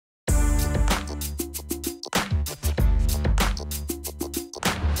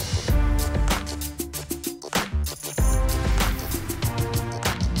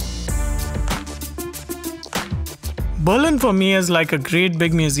Berlin for me is like a great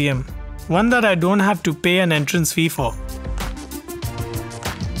big museum, one that I don't have to pay an entrance fee for.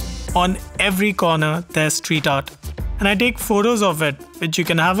 On every corner there's street art, and I take photos of it, which you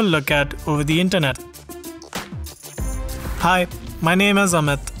can have a look at over the internet. Hi, my name is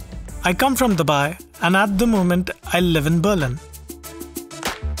Amit. I come from Dubai, and at the moment I live in Berlin.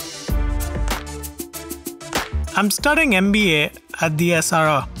 I'm studying MBA at the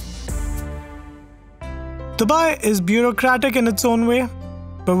SRR. Dubai is bureaucratic in its own way,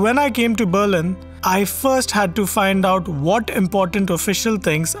 but when I came to Berlin, I first had to find out what important official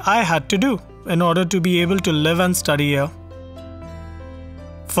things I had to do in order to be able to live and study here.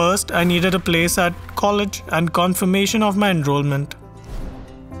 First, I needed a place at college and confirmation of my enrollment.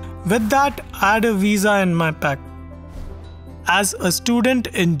 With that, I had a visa in my pack. As a student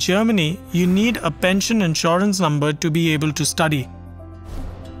in Germany, you need a pension insurance number to be able to study.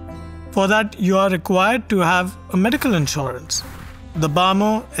 For that, you are required to have a medical insurance. The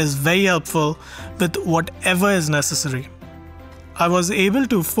BARMER is very helpful with whatever is necessary. I was able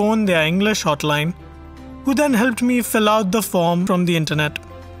to phone their English hotline, who then helped me fill out the form from the internet,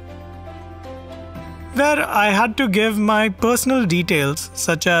 where I had to give my personal details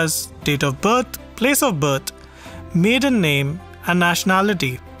such as date of birth, place of birth, maiden name and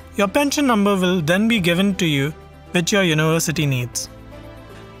nationality. Your pension number will then be given to you, which your university needs.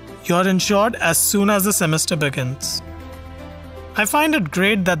 You're insured as soon as the semester begins. I find it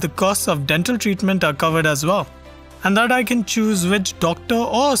great that the costs of dental treatment are covered as well, and that I can choose which doctor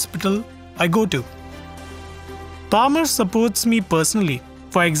or hospital I go to. BARMER supports me personally,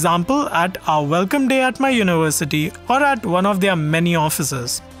 for example at our welcome day at my university or at one of their many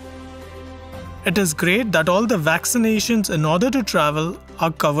offices. It is great that all the vaccinations in order to travel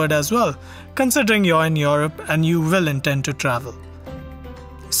are covered as well, considering you're in Europe and you will intend to travel.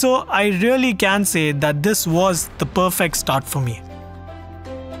 So I really can say that this was the perfect start for me.